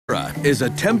Sierra is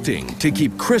attempting to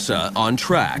keep Krissa on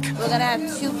track. We're gonna have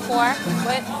 2 pork.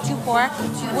 What? 2 pork.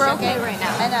 We're okay right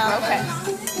now. I know. Okay.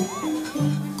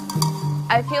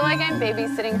 I feel like I'm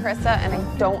babysitting Krissa and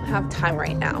I don't have time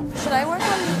right now. Should I work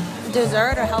on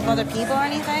dessert or help other people or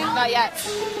anything? Not yet.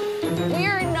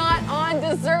 We're not on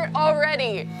dessert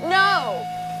already. No.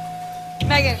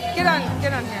 Megan, get on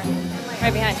here.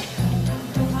 Right behind.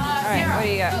 All right, what do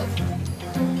you got?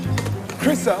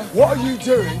 Krissa, what are you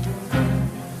doing?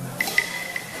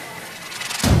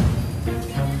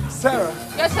 Sarah,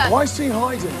 Yes, Chef. why is she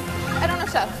hiding? I don't know,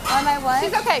 Chef. On my what?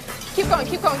 She's okay. Keep going,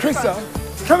 keep going, keep Krissa,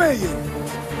 going. come here,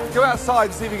 you. Go outside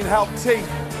and see if you can help T.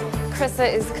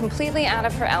 Krissa is completely out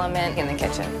of her element in the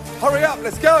kitchen. Hurry up,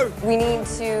 let's go. We need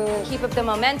to keep up the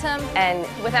momentum, and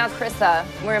without Krissa,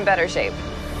 we're in better shape.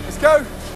 Let's go.